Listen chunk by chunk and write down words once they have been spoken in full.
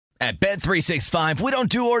At Bet365, we don't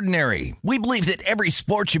do ordinary. We believe that every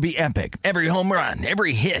sport should be epic. Every home run,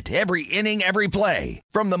 every hit, every inning, every play.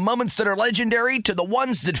 From the moments that are legendary to the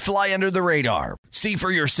ones that fly under the radar. See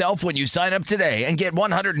for yourself when you sign up today and get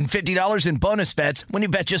 $150 in bonus bets when you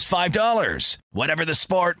bet just $5. Whatever the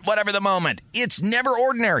sport, whatever the moment, it's never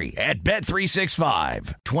ordinary at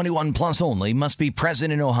Bet365. 21 plus only. Must be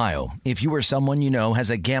present in Ohio. If you or someone you know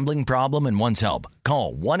has a gambling problem and wants help,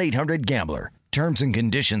 call 1-800-GAMBLER. Terms and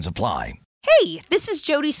conditions apply. Hey, this is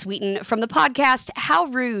Jody Sweeten from the podcast How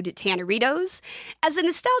Rude, Tanneritos. As a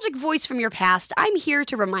nostalgic voice from your past, I'm here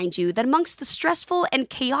to remind you that amongst the stressful and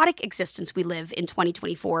chaotic existence we live in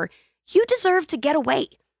 2024, you deserve to get away.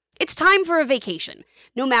 It's time for a vacation,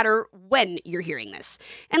 no matter when you're hearing this.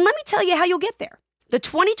 And let me tell you how you'll get there. The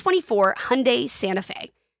 2024 Hyundai Santa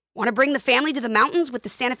Fe. Want to bring the family to the mountains with the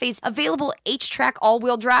Santa Fe's available H-Track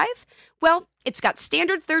all-wheel drive? Well, it's got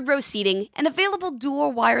standard third-row seating and available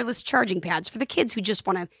dual wireless charging pads for the kids who just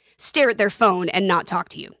want to stare at their phone and not talk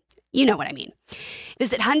to you. You know what I mean.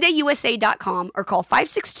 Visit HyundaiUSA.com or call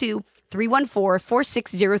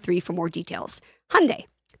 562-314-4603 for more details. Hyundai,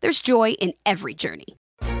 there's joy in every journey.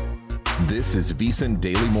 This is VSiN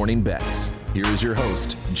Daily Morning Bets. Here is your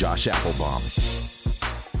host, Josh Applebaum.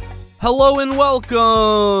 Hello and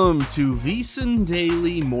welcome to VSiN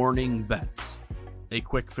Daily Morning Bets, a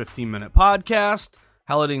quick 15-minute podcast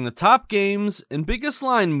highlighting the top games and biggest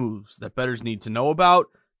line moves that bettors need to know about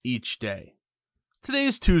each day. Today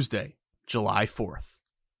is Tuesday, July 4th.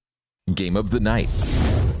 Game of the night.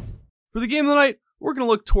 For the game of the night, we're going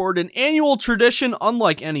to look toward an annual tradition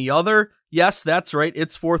unlike any other. Yes, that's right,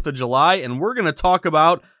 it's 4th of July, and we're going to talk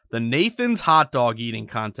about the Nathan's Hot Dog Eating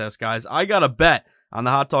Contest, guys. I got a bet on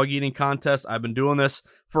the hot dog eating contest. I've been doing this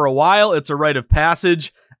for a while. It's a rite of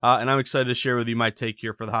passage, and I'm excited to share with you my take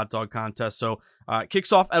here for the hot dog contest. So it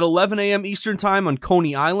kicks off at 11 a.m. Eastern time on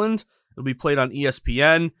Coney Island. It'll be played on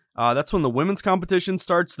ESPN. That's when the women's competition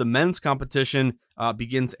starts. The men's competition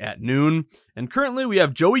begins at noon. And currently we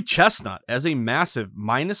have Joey Chestnut as a massive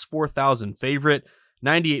minus 4,000 favorite,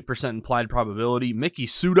 98% implied probability. Mickey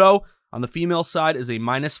Sudo on the female side is a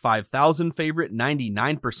minus 5,000 favorite,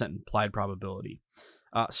 99% implied probability.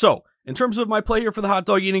 So, in terms of my play here for the hot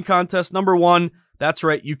dog eating contest, number one, that's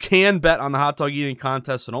right, you can bet on the hot dog eating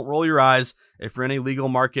contest, so don't roll your eyes. If you're in a legal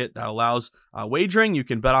market that allows wagering, you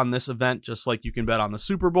can bet on this event just like you can bet on the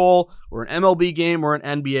Super Bowl or an MLB game or an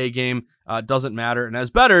NBA game. Doesn't matter. And as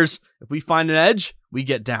bettors, if we find an edge, we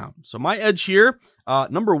get down. So my edge here,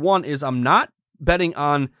 number one, is I'm not betting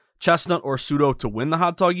on Chestnut or Sudo to win the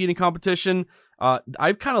hot dog eating competition.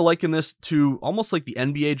 I've kind of likened this to almost like the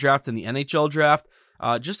NBA draft and the NHL draft.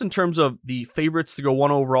 Just in terms of the favorites to go one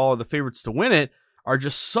overall or the favorites to win it are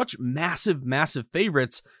just such massive, massive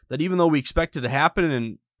favorites that even though we expect it to happen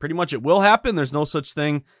and pretty much it will happen, there's no such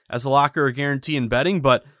thing as a lock or a guarantee in betting,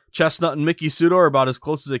 but Chestnut and Mickey Sudo are about as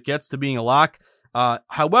close as it gets to being a lock.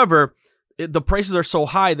 However, the prices are so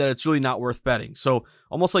high that it's really not worth betting. So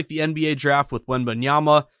almost like the NBA draft with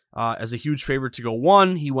Wembanyama as a huge favorite to go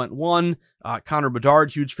one, he went one. Connor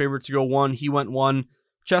Bedard, huge favorite to go one, he went one.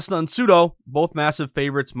 Chestnut and Sudo, both massive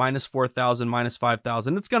favorites, minus 4,000, minus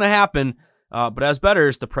 5,000. It's going to happen, but as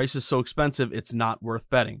bettors, the price is so expensive, it's not worth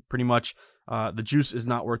betting. Pretty much, the juice is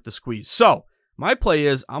not worth the squeeze. So, my play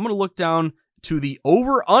is, I'm going to look down to the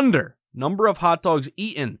over-under number of hot dogs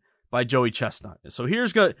eaten by Joey Chestnut. So,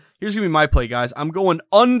 here's gonna be my play, guys. I'm going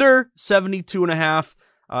under 72.5.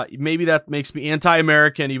 Maybe that makes me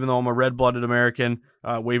anti-American, even though I'm a red-blooded American,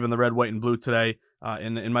 waving the red, white, and blue today.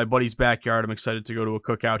 In my buddy's backyard. I'm excited to go to a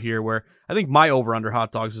cookout here where I think my over-under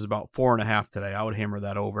hot dogs is about 4.5 today. I would hammer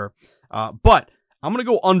that over. But I'm going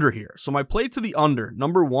to go under here. So my play to the under,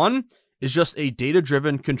 number one, is just a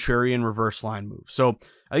data-driven contrarian reverse line move. So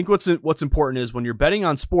I think what's important is when you're betting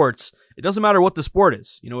on sports, it doesn't matter what the sport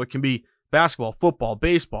is. You know, it can be basketball, football,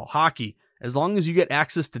 baseball, hockey. As long as you get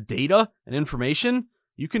access to data and information,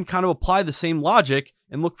 you can kind of apply the same logic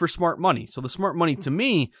and look for smart money. So the smart money to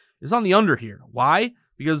me is on the under here. Why?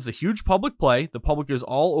 Because it's a huge public play. The public is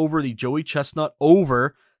all over the Joey Chestnut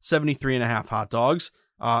over 73.5 hot dogs.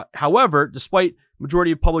 However, despite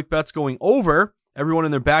majority of public bets going over, everyone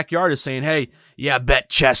in their backyard is saying, hey, yeah, bet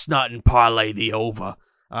Chestnut and parlay the over.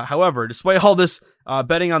 However, despite all this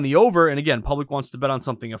betting on the over, and again, public wants to bet on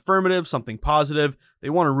something affirmative, something positive.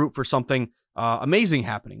 They want to root for something amazing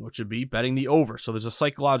happening, which would be betting the over. So there's a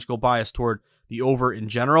psychological bias toward the over in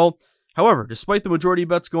general. However, despite the majority of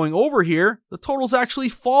bets going over here, the total's actually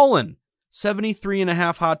fallen.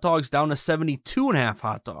 73.5 hot dogs down to 72.5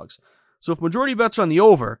 hot dogs. So if majority bets are on the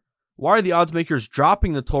over, why are the odds makers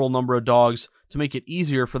dropping the total number of dogs to make it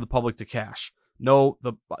easier for the public to cash? No,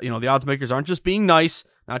 the odds makers aren't just being nice.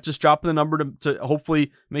 not just dropping the number to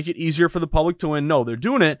hopefully make it easier for the public to win. No, they're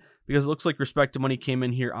doing it because it looks like Respect to Money came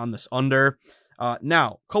in here on this under.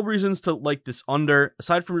 Now, a couple reasons to like this under,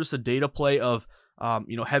 aside from just a data play of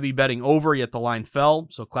heavy betting over, yet the line fell.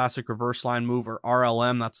 So classic reverse line move, or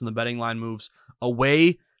RLM, that's when the betting line moves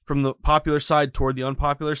away from the popular side toward the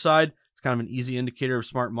unpopular side. It's kind of an easy indicator of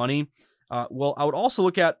smart money. Well, I would also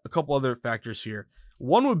look at a couple other factors here.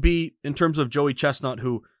 One would be in terms of Joey Chestnut,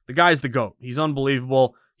 who the guy's the GOAT. He's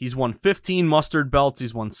unbelievable. He's won 15 mustard belts.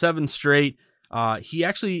 He's won 7 straight. He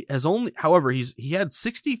actually has he had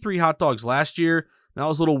 63 hot dogs last year. That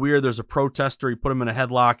was a little weird. There's a protester. He put him in a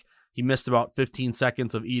headlock. He missed about 15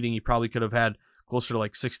 seconds of eating. He probably could have had closer to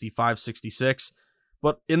like 65, 66.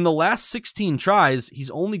 But in the last 16 tries, he's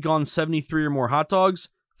only gone 73 or more hot dogs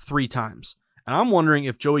 3 times. And I'm wondering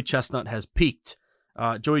if Joey Chestnut has peaked.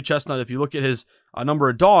 Joey Chestnut, if you look at his number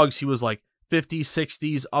of dogs, he was like 50s,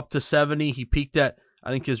 60s, up to 70. He peaked at,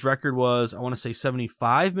 I think his record was, I want to say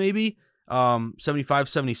 75 maybe, 75,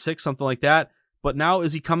 76, something like that. But now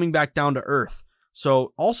is he coming back down to earth?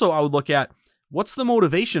 So also I would look at what's the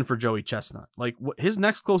motivation for Joey Chestnut? Like his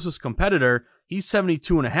next closest competitor, he's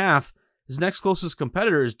 72.5. His next closest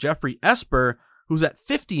competitor is Jeffrey Esper, who's at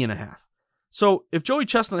 50.5. So if Joey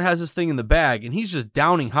Chestnut has this thing in the bag and he's just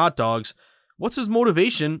downing hot dogs, what's his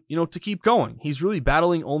motivation, to keep going? He's really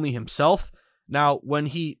battling only himself. Now, when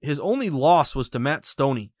his only loss was to Matt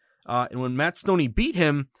Stoney, and when Matt Stoney beat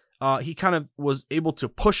him, he kind of was able to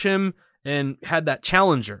push him and had that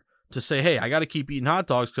challenger to say, hey, I got to keep eating hot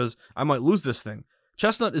dogs because I might lose this thing.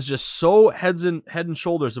 Chestnut is just so head and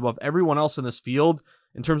shoulders above everyone else in this field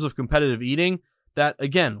in terms of competitive eating that,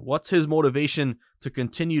 again, what's his motivation to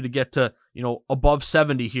continue to get to, above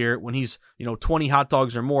 70 here when he's, 20 hot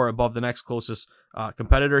dogs or more above the next closest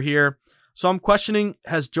competitor here. So I'm questioning,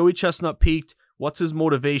 has Joey Chestnut peaked? What's his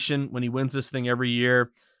motivation when he wins this thing every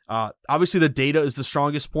year? Obviously, the data is the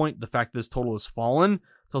strongest point. The fact that this total has fallen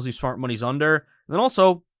tells you smart money's under. And then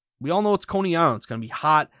also, we all know it's Coney Island. It's going to be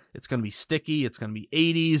hot. It's going to be sticky. It's going to be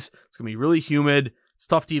 80s. It's going to be really humid. It's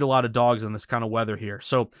tough to eat a lot of dogs in this kind of weather here.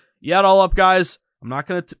 So, you add all up, guys. I'm not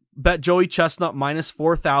going to bet Joey Chestnut minus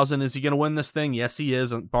 4,000. Is he going to win this thing? Yes, he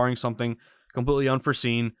is, barring something completely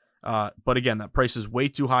unforeseen. But again, that price is way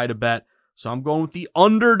too high to bet. So I'm going with the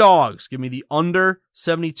underdogs. Give me the under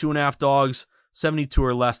 72.5 dogs, 72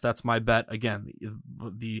 or less. That's my bet. Again,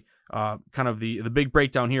 the kind of the big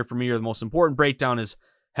breakdown here for me, or the most important breakdown, is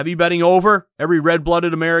heavy betting over. Every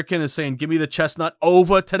red-blooded American is saying, give me the Chestnut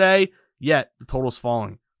over today. Yet the total's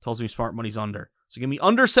falling. Tells me smart money's under. So give me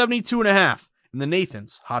under 72.5 in the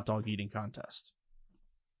Nathan's hot dog eating contest.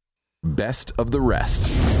 Best of the rest.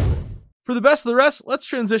 For the best of the rest, let's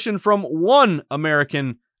transition from one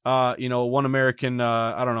American, I don't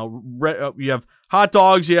know, you have hot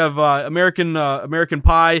dogs, you have American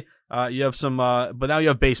pie, you have some, but now you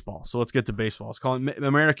have baseball. So let's get to baseball. Let's call it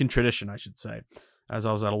American tradition, I should say, as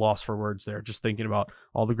I was at a loss for words there, just thinking about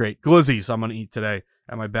all the great glizzies I'm going to eat today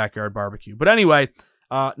at my backyard barbecue. But anyway,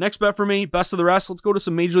 next bet for me, best of the rest, let's go to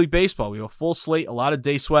some Major League Baseball. We have a full slate, a lot of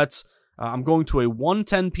day sweats. I'm going to a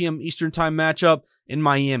 1:10 p.m. Eastern time matchup in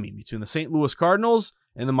Miami between the St. Louis Cardinals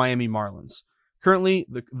and the Miami Marlins. Currently,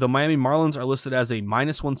 the Miami Marlins are listed as a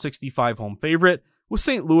minus 165 home favorite, with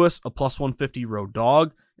St. Louis a plus 150 road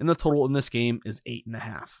dog, and the total in this game is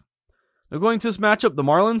 8.5. Now going to this matchup, the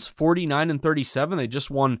Marlins 49-37. They just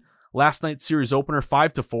won last night's series opener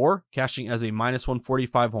 5-4, cashing as a minus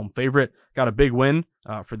 145 home favorite. Got a big win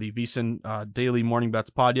for the VSiN Daily Morning Bets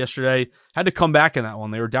pod yesterday. Had to come back in that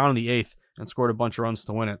one. They were down in the 8th and scored a bunch of runs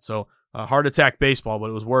to win it. So hard attack baseball, but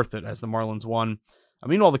it was worth it as the Marlins won.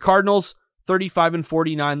 Meanwhile, the Cardinals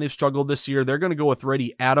 35-49. They've struggled this year. They're going to go with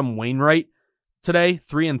righty Adam Wainwright today,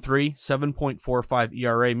 3-3, 7.45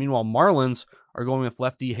 ERA. Meanwhile, Marlins are going with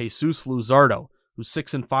lefty Jesus Luzardo, who's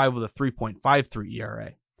 6-5 with a 3.53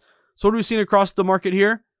 ERA. So what have we seen across the market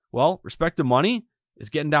here? Well, Respect to Money is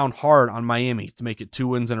getting down hard on Miami to make it 2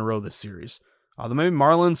 wins in a row this series. The Miami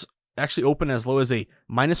Marlins actually open as low as a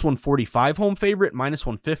minus 145 home favorite, minus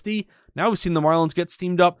 150. Now we've seen the Marlins get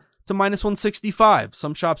steamed up to minus 165.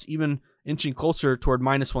 Some shops even inching closer toward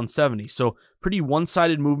minus 170. So pretty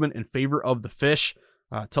one-sided movement in favor of the Fish.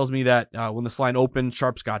 Tells me that when this line opened,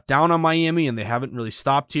 sharps got down on Miami and they haven't really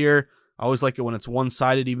stopped here. I always like it when it's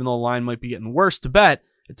one-sided, even though the line might be getting worse to bet.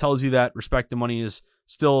 It tells you that Respect to Money is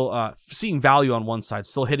still seeing value on one side,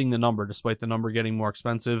 still hitting the number despite the number getting more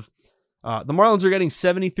expensive. The Marlins are getting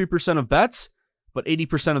 73% of bets, but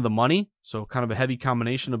 80% of the money. So kind of a heavy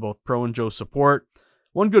combination of both Pro and Joe support.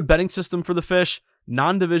 One good betting system for the Fish,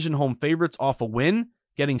 non-division home favorites off a win,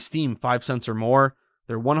 getting steam 5 cents or more.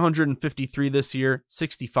 They're 153 this year,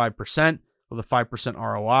 65%. with a 5%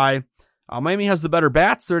 ROI. Miami has the better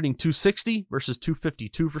bats. They're hitting 260 versus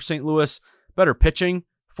 252 for St. Louis. Better pitching,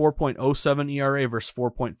 4.07 ERA versus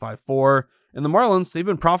 4.54. And the Marlins, they've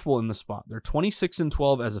been profitable in this spot. They're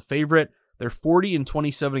 26-12 as a favorite. They're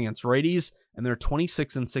 40-27 against righties, and they're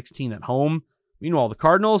 26-16 at home. Meanwhile, the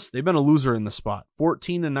Cardinals, they've been a loser in this spot.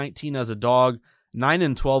 14-19 as a dog,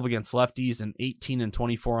 9-12 against lefties, and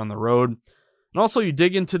 18-24 on the road. And also, you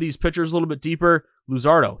dig into these pitchers a little bit deeper.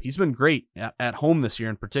 Luzardo, he's been great at home this year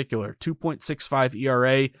in particular. 2.65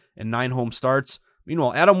 ERA and 9 home starts.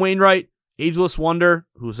 Meanwhile, Adam Wainwright, ageless wonder,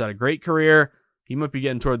 who's had a great career. He might be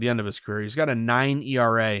getting toward the end of his career. He's got a 9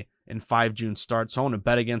 ERA in 5 June starts. So I want to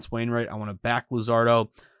bet against Wainwright. I want to back Luzardo.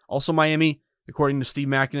 Also, Miami, according to Steve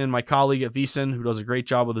Makinen, my colleague at VSiN, who does a great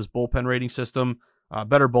job with his bullpen rating system,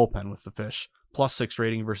 better bullpen with the Fish. +6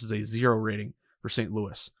 rating versus a 0 rating for St.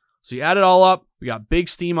 Louis. So you add it all up, we got big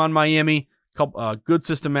steam on Miami. Good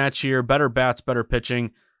system match here. Better bats, better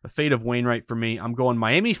pitching. The fate of Wainwright for me. I'm going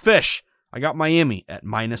Miami Fish. I got Miami at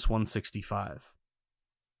 -165.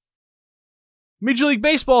 Major League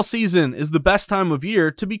Baseball season is the best time of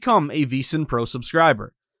year to become a VSiN Pro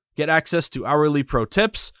subscriber. Get access to hourly pro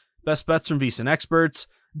tips, best bets from VSiN experts,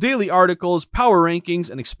 daily articles, power rankings,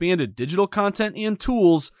 and expanded digital content and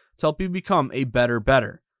tools to help you become a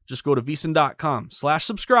better. Just go to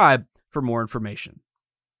VSiN.com/subscribe for more information.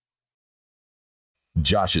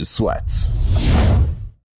 Josh's Sweats.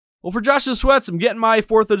 Well, for Josh's Sweats, I'm getting my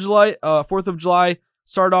 4th of July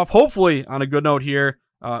started off hopefully on a good note here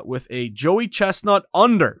with a Joey Chestnut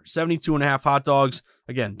under 72.5 hot dogs.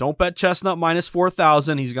 Again, don't bet Chestnut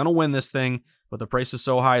 -4,000. He's going to win this thing, but the price is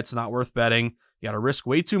so high it's not worth betting. You got to risk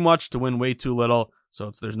way too much to win way too little,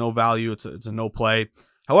 so there's no value. It's a no play.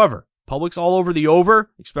 However, public's all over the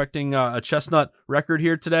over, expecting a Chestnut record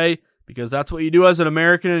here today, because that's what you do as an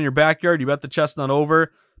American in your backyard. You bet the Chestnut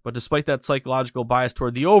over, but despite that psychological bias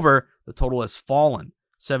toward the over, the total has fallen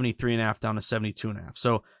 73.5 down to 72.5.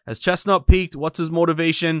 So as Chestnut peaked, what's his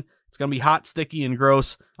motivation? It's going to be hot, sticky, and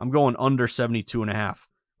gross. I'm going under 72.5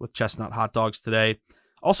 with Chestnut hot dogs today.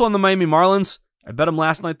 Also on the Miami Marlins, I bet them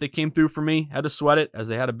last night. They came through for me. Had to sweat it as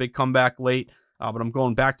they had a big comeback late, but I'm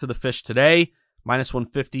going back to the Fish today.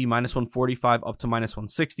 -150, -145, up to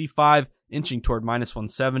 -165, inching toward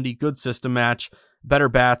 -170. Good system match, better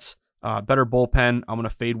bats, better bullpen. I'm going to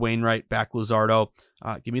fade Wainwright, back Luzardo.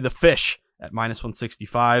 Give me the Fish at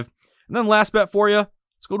 -165. And then last bet for you,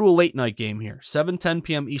 let's go to a late night game here. 7:10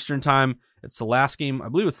 p.m. Eastern time. It's the last game. I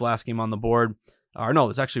believe it's the last game on the board. Or no,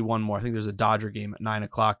 there's actually one more. I think there's a Dodger game at 9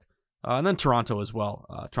 o'clock. And then Toronto as well.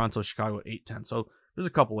 Toronto, Chicago at 8:10. So there's a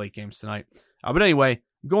couple late games tonight. But anyway,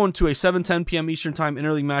 going to a 7:10 p.m. Eastern time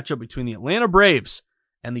interleague matchup between the Atlanta Braves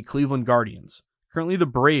and the Cleveland Guardians. Currently, the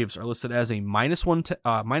Braves are listed as a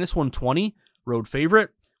 -120 road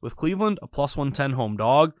favorite, with Cleveland a +110 home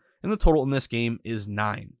dog, and the total in this game is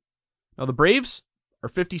 9. Now, the Braves are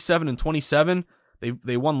 57-27.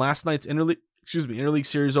 They won last night's interleague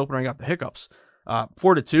series opener. I got the hiccups.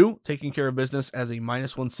 4-2, taking care of business as a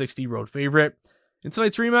 -160 road favorite. In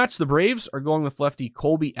tonight's rematch, the Braves are going with lefty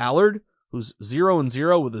Colby Allard, who's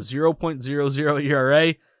 0-0 with a 0.00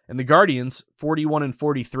 ERA, and the Guardians,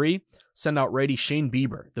 41-43, send out righty Shane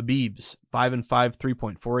Bieber, the Biebs, 5-5,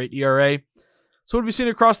 3.48 ERA. So what have you seen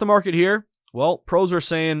across the market here? Well, pros are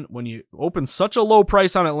saying when you open such a low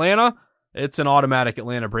price on Atlanta, it's an automatic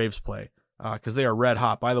Atlanta Braves play because they are red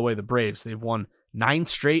hot. By the way, the Braves, they've won 9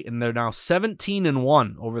 straight, and they're now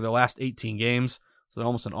 17-1 over the last 18 games. So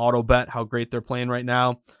almost an auto bet how great they're playing right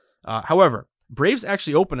now. However, Braves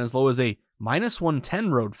actually open as low as a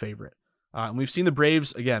 -110 road favorite. And we've seen the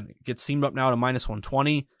Braves, again, get steamed up now to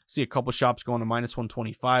 -120. See a couple shops going to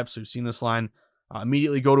 -125. So we've seen this line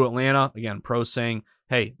immediately go to Atlanta. Again, pros saying,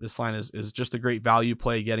 hey, this line is just a great value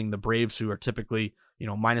play, getting the Braves, who are typically,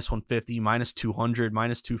 -150, -200,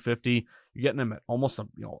 -250. You're getting them at almost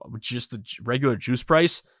just a regular juice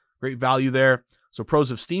price. Great value there. So pros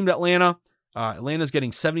have steamed Atlanta. Atlanta's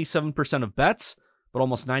getting 77% of bets, but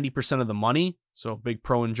almost 90% of the money. So big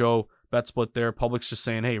pro and Joe bet split there. Public's just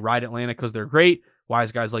saying, hey, ride Atlanta because they're great.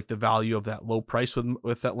 Wise guys like the value of that low price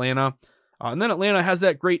with Atlanta. And then Atlanta has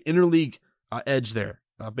that great interleague edge there.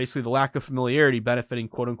 Basically the lack of familiarity benefiting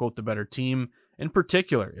quote-unquote the better team. In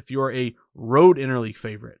particular, if you are a road interleague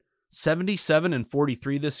favorite,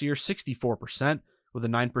 77-43 this year, 64% with a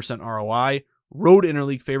 9% ROI. Road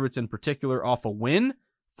interleague favorites in particular off a win,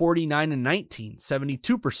 49-19,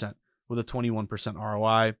 72% with a 21%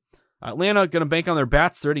 ROI. Atlanta going to bank on their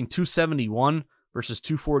bats. They're hitting 271 versus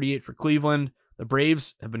 248 for Cleveland. The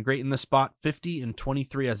Braves have been great in this spot,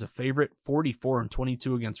 50-23 as a favorite,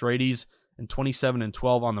 44-22 against righties, and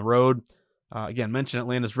 27-12 on the road. Again, mentioned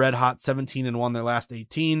Atlanta's red hot, 17-1 their last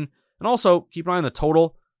 18. And also, keep an eye on the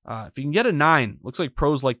total. If you can get a 9, looks like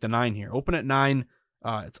pros like the 9 here. Open at 9.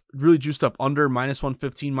 It's really juiced up under,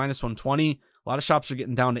 -115, -120. A lot of shops are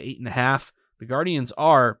getting down to 8.5. The Guardians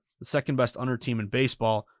are the second best under team in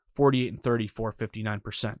baseball, 48-30 for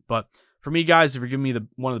 59%. But for me, guys, if you're giving me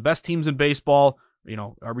one of the best teams in baseball,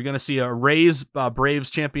 are we going to see a Rays Braves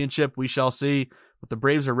championship? We shall see. But the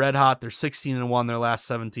Braves are red hot. They're 16-1 their last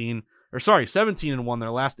 17-1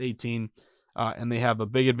 their last 18. And they have a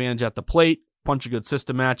big advantage at the plate. Bunch of good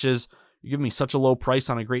system matches. You give me such a low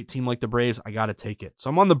price on a great team like the Braves, I got to take it.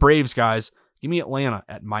 So I'm on the Braves, guys. Give me Atlanta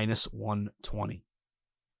at -120.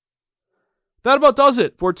 That about does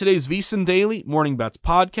it for today's VSiN Daily Morning Bets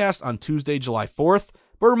podcast on Tuesday, July 4th.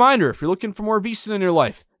 But a reminder, if you're looking for more VSiN in your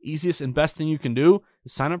life, easiest and best thing you can do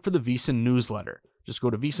is sign up for the VSiN newsletter. Just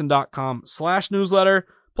go to VSiN.com/newsletter,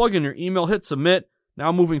 plug in your email, hit submit.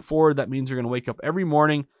 Now moving forward, that means you're going to wake up every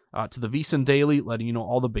morning to the VSiN Daily, letting you know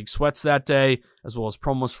all the big sweats that day, as well as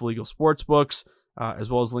promos for legal sports books,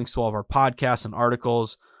 as well as links to all of our podcasts and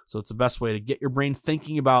articles. So it's the best way to get your brain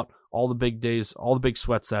thinking about all the big days, all the big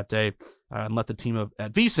sweats that day, and let the team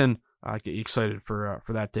at VSiN get you excited for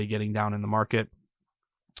that day getting down in the market.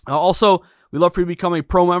 Also, we'd love for you to become a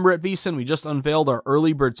pro member at VSiN. We just unveiled our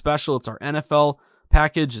early bird special. It's our NFL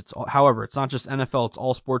package. However, it's not just NFL, it's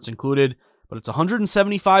all sports included. But it's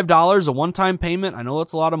 $175, a one-time payment. I know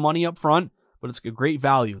that's a lot of money up front, but it's a great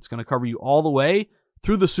value. It's going to cover you all the way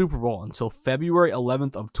through the Super Bowl until February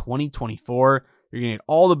 11th of 2024. You're going to get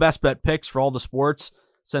all the best bet picks for all the sports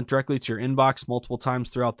sent directly to your inbox multiple times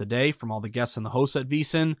throughout the day from all the guests and the hosts at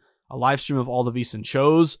VSiN, a live stream of all the VSiN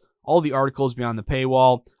shows, all the articles beyond the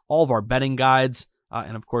paywall, all of our betting guides,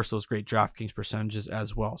 and of course those great DraftKings percentages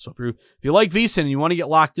as well. So if you like VSiN and you want to get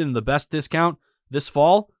locked into the best discount this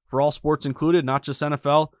fall, for all sports included, not just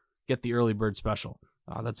NFL, get the early bird special.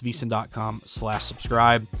 That's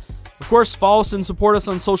VSiN.com/subscribe. Of course, follow us and support us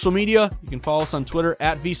on social media. You can follow us on Twitter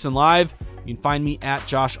at VSiN Live. You can find me at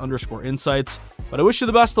Josh_insights. But I wish you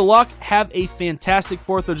the best of luck. Have a fantastic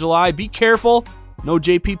 4th of July. Be careful. No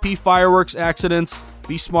JPP fireworks accidents.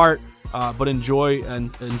 Be smart, but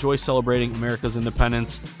enjoy celebrating America's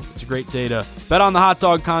independence. It's a great day to bet on the hot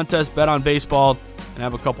dog contest, bet on baseball, and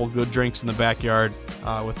have a couple good drinks in the backyard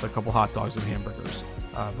with a couple hot dogs and hamburgers.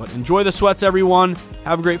 But enjoy the sweats, everyone.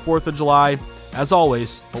 Have a great 4th of July. As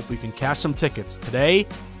always, hope we can cash some tickets today,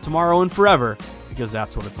 tomorrow, and forever, because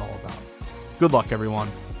that's what it's all about. Good luck, everyone.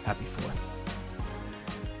 Happy 4th.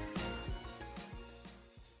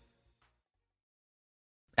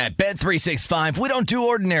 At Bet365, we don't do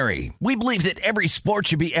ordinary. We believe that every sport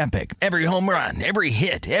should be epic. Every home run, every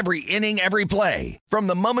hit, every inning, every play. From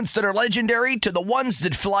the moments that are legendary to the ones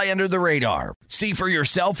that fly under the radar. See for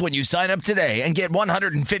yourself when you sign up today and get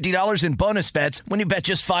 $150 in bonus bets when you bet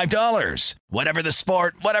just $5. Whatever the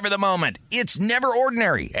sport, whatever the moment, it's never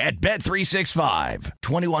ordinary at Bet365.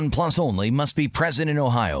 21 plus only. Must be present in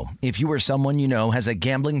Ohio. If you or someone you know has a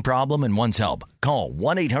gambling problem and wants help, call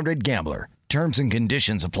 1-800-GAMBLER. Terms and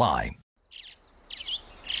conditions apply.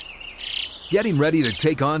 Getting ready to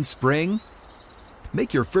take on spring?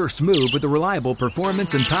 Make your first move with the reliable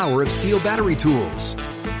performance and power of Steel battery tools.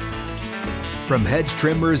 From hedge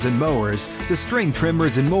trimmers and mowers to string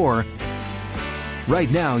trimmers and more,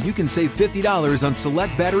 right now you can save $50 on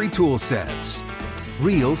select battery tool sets.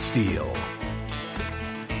 Real Steel.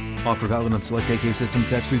 Offer valid on select AK system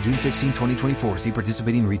sets through June 16, 2024. See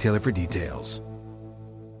participating retailer for details.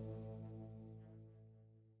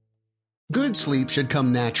 Good sleep should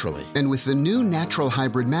come naturally, and with the new Natural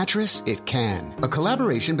Hybrid mattress, it can. A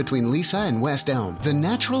collaboration between Lisa and West Elm, the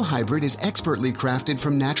Natural Hybrid is expertly crafted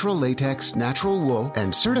from natural latex, natural wool,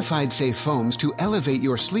 and certified safe foams to elevate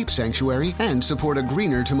your sleep sanctuary and support a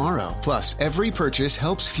greener tomorrow. Plus, every purchase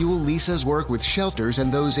helps fuel Lisa's work with shelters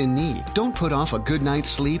and those in need. Don't put off a good night's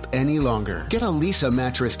sleep any longer. Get a Lisa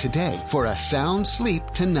mattress today for a sound sleep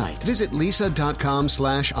tonight. Visit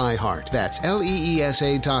lisa.com/iHeart. That's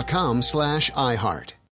LEESA.com/iHeart.